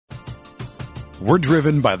We're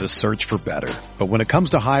driven by the search for better. But when it comes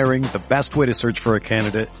to hiring, the best way to search for a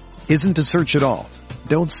candidate isn't to search at all.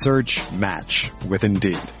 Don't search, match with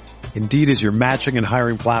Indeed. Indeed is your matching and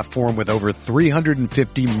hiring platform with over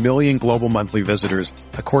 350 million global monthly visitors,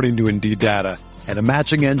 according to Indeed data, and a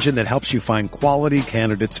matching engine that helps you find quality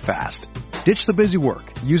candidates fast. Ditch the busy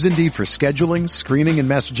work. Use Indeed for scheduling, screening, and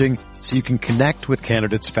messaging so you can connect with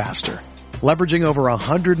candidates faster. Leveraging over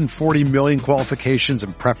 140 million qualifications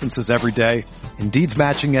and preferences every day, Indeed's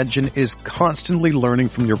matching engine is constantly learning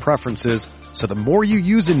from your preferences, so the more you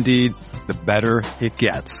use Indeed, the better it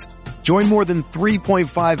gets. Join more than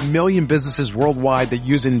 3.5 million businesses worldwide that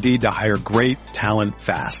use Indeed to hire great talent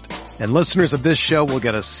fast. And listeners of this show will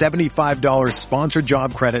get a $75 sponsored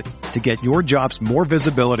job credit to get your jobs more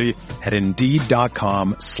visibility at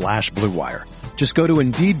Indeed.com/Blue Wire. Just go to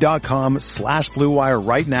Indeed.com/Blue Wire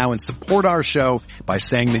right now and support our show by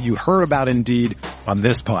saying that you heard about Indeed on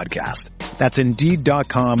this podcast. That's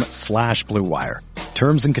Indeed.com/Blue Wire.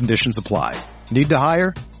 Terms and conditions apply. Need to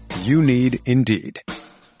hire? You need Indeed.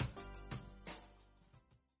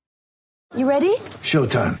 You ready?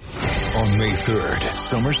 Showtime. On May 3rd,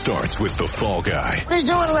 summer starts with The Fall Guy. Let's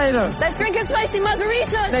do it later. Let's drink a spicy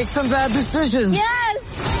margarita. Make some bad decisions. Yes.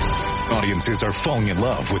 Audiences are falling in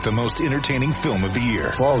love with the most entertaining film of the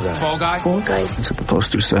year. Fall Guy. Fall Guy? Fall Guy. That's what the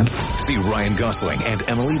poster said. See Ryan Gosling and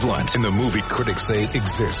Emily Blunt in the movie critics say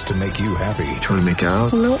exists to make you happy. Trying to make it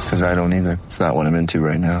out? Nope. Because I don't either. It's not what I'm into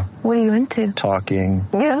right now. What are you into? Talking.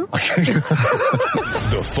 Yeah.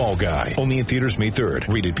 The Fall Guy. Only in theaters May 3rd.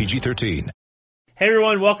 Rated PG-13. Hey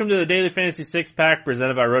everyone, welcome to the Daily Fantasy Six Pack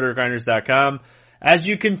presented by RotoGrinders.com. As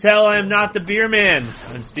you can tell, I am not the beer man.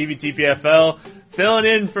 I'm Stevie TPFL, filling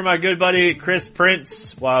in for my good buddy Chris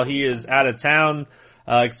Prince while he is out of town.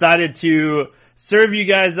 Excited to serve you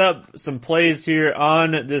guys up some plays here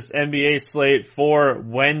on this NBA slate for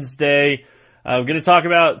Wednesday. I'm going to talk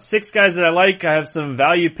about 6 guys that I like. I have some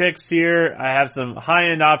value picks here. I have some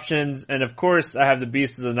high-end options. And of course, I have the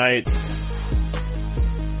beast of the night.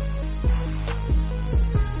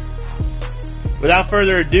 Without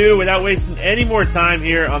further ado, without wasting any more time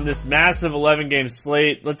here on this massive 11-game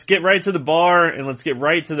slate, let's get right to the bar and let's get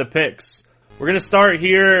right to the picks. We're going to start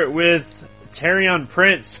here with Taurean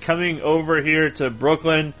Prince coming over here to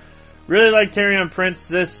Brooklyn. Really like Taurean Prince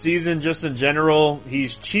this season just in general.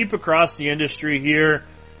 He's cheap across the industry here.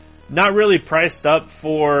 Not really priced up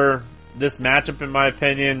for this matchup in my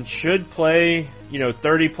opinion. Should play,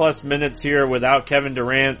 30-plus minutes here without Kevin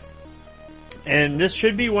Durant. And this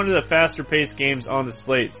should be one of the faster-paced games on the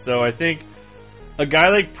slate. So I think a guy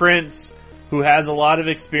like Prince, who has a lot of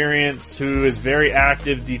experience, who is very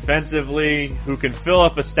active defensively, who can fill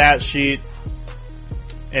up a stat sheet,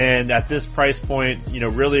 and at this price point,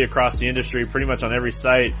 really across the industry, pretty much on every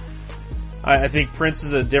site, I think Prince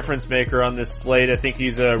is a difference maker on this slate. I think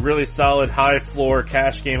he's a really solid high-floor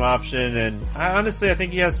cash game option, and I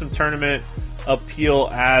think he has some tournament appeal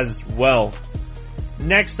as well.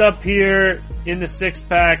 Next up here in the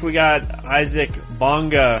 6-pack, we got Isaac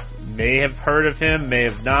Bonga. May have heard of him, may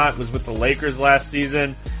have not. Was with the Lakers last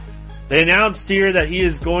season. They announced here that he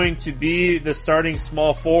is going to be the starting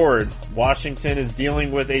small forward. Washington is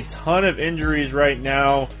dealing with a ton of injuries right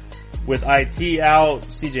now, with IT out,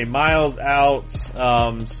 CJ Miles out.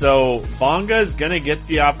 So Bonga is going to get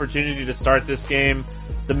the opportunity to start this game.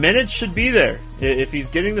 The minutes should be there. If he's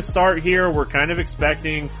getting the start here, we're kind of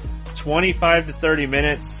expecting 25 to 30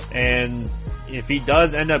 minutes, and if he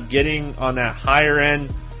does end up getting on that higher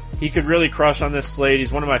end, he could really crush on this slate.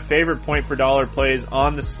 He's one of my favorite point per dollar plays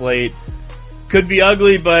on the slate. Could be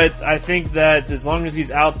ugly, but I think that as long as he's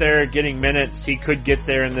out there getting minutes, he could get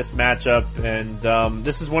there in this matchup, and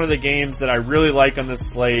this is one of the games that I really like on this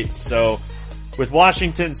slate. So with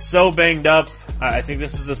Washington so banged up, I think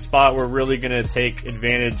this is a spot we're really going to take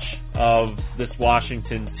advantage of this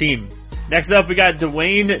Washington team. Next up, we got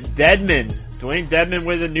Dwayne Dedmon. Dwayne Dedmon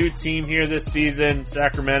with a new team here this season,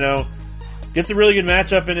 Sacramento. Gets a really good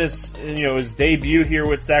matchup in his debut here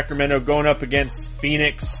with Sacramento going up against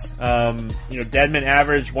Phoenix. Dedmon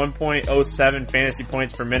averaged 1.07 fantasy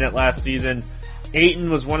points per minute last season. Ayton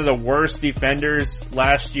was one of the worst defenders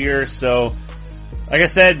last year, so like I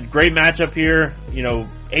said, great matchup here.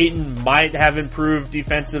 Ayton might have improved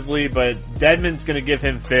defensively, but Dedmon's going to give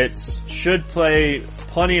him fits. Should play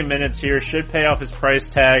plenty of minutes here. Should pay off his price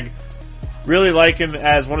tag. Really like him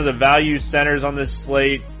as one of the value centers on this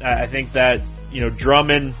slate. I think that,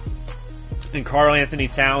 Drummond and Karl Anthony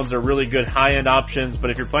Towns are really good high-end options, but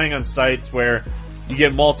if you're playing on sites where you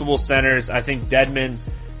get multiple centers, I think Dedmon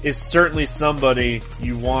is certainly somebody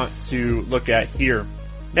you want to look at here.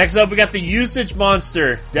 Next up, we got the usage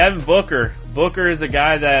monster, Devin Booker. Booker is a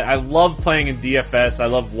guy that I love playing in DFS. I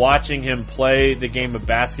love watching him play the game of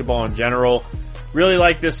basketball in general. Really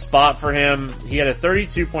like this spot for him. He had a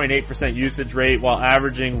 32.8% usage rate while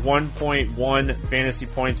averaging 1.1 fantasy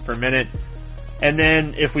points per minute. And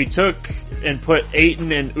then if we took and put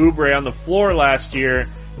Ayton and Oubre on the floor last year,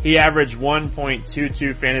 he averaged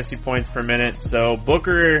 1.22 fantasy points per minute. So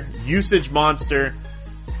Booker, usage monster.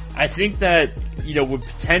 I think that, would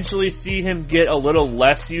potentially see him get a little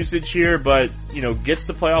less usage here, but, gets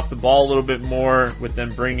to play off the ball a little bit more with them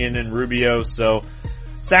bringing in Rubio. So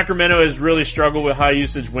Sacramento has really struggled with high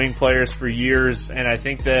usage wing players for years, and I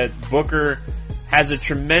think that Booker has a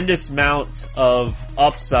tremendous amount of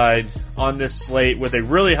upside on this slate with a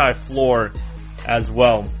really high floor as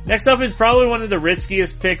well. Next up is probably one of the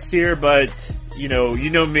riskiest picks here, but you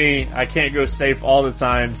know me, I can't go safe all the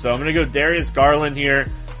time, so I'm going to go Darius Garland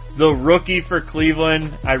here, the rookie for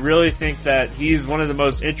Cleveland. I really think that he's one of the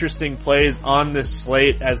most interesting plays on this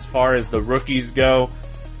slate as far as the rookies go.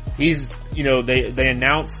 He's, they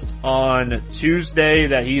announced on Tuesday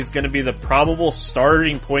that he's going to be the probable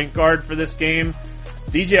starting point guard for this game.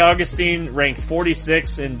 DJ Augustine ranked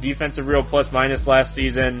 46 in defensive real plus minus last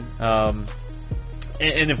season. And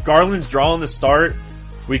if Garland's drawing the start,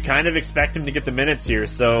 we kind of expect him to get the minutes here.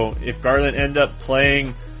 So if Garland end up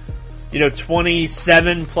playing,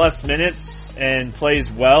 27 plus minutes and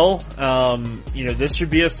plays well, this should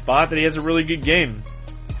be a spot that he has a really good game.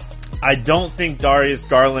 I don't think Darius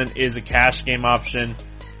Garland is a cash game option.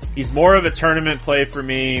 He's more of a tournament play for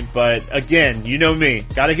me, but again, you know me.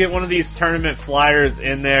 Gotta get one of these tournament flyers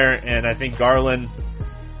in there, and I think Garland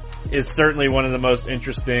is certainly one of the most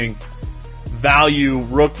interesting value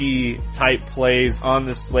rookie type plays on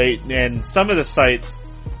the slate. And some of the sites,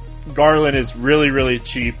 Garland is really, really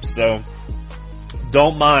cheap, so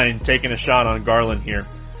don't mind taking a shot on Garland here.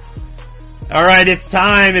 Alright, it's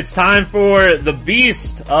time. It's time for the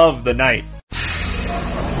beast of the night.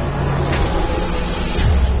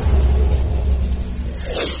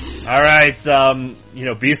 Alright,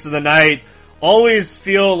 beast of the night. Always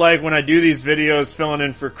feel like when I do these videos filling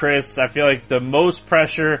in for Chris, I feel like the most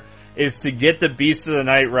pressure is to get the beast of the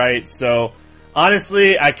night right. So,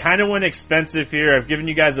 honestly, I kind of went expensive here. I've given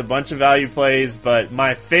you guys a bunch of value plays, but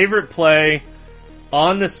my favorite play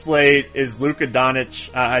on the slate is Luka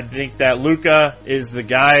Doncic. I think that Luka is the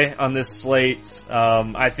guy on this slate.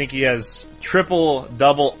 I think he has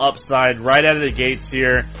triple-double upside right out of the gates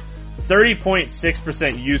here.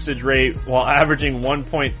 30.6% usage rate while averaging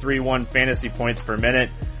 1.31 fantasy points per minute.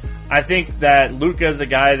 I think that Luka is a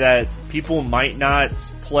guy that people might not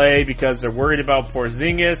play because they're worried about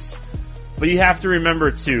Porzingis. But you have to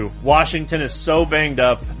remember too, Washington is so banged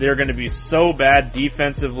up. They're going to be so bad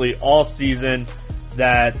defensively all season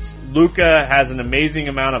that Luka has an amazing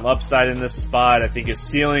amount of upside in this spot. I think his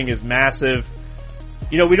ceiling is massive.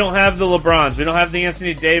 We don't have the LeBrons. We don't have the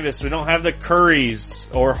Anthony Davis. We don't have the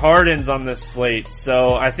Currys or Hardens on this slate.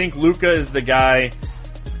 So I think Luka is the guy.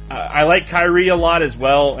 I like Kyrie a lot as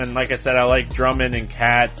well. And like I said, I like Drummond and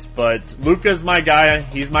Cat. But Luka's my guy.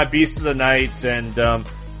 He's my beast of the night. And like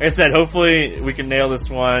I said, hopefully we can nail this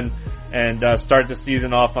one and start the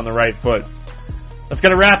season off on the right foot. That's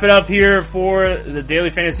going to wrap it up here for the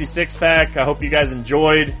Daily Fantasy Six Pack. I hope you guys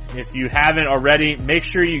enjoyed. If you haven't already, make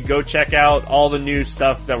sure you go check out all the new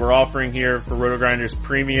stuff that we're offering here for RotoGrinders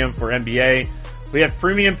Premium for NBA. We have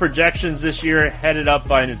premium projections this year headed up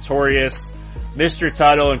by Notorious, Mr.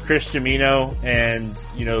 Tuttle, and Chris Jamino. And,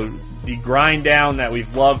 the grind down that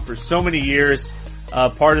we've loved for so many years,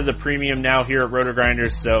 part of the premium now here at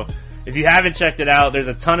RotoGrinders. So if you haven't checked it out, there's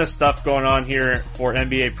a ton of stuff going on here for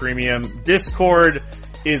NBA Premium. Discord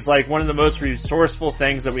is like one of the most resourceful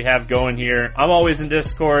things that we have going here. I'm always in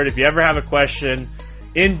Discord. If you ever have a question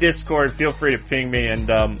in Discord, feel free to ping me and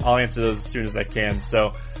I'll answer those as soon as I can.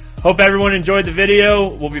 So hope everyone enjoyed the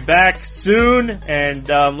video. We'll be back soon and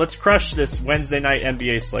let's crush this Wednesday night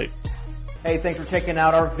NBA slate. Hey, thanks for checking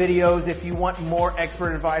out our videos. If you want more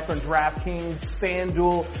expert advice on DraftKings,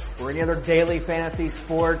 FanDuel, or any other daily fantasy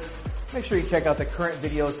sports, make sure you check out the current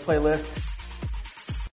videos playlist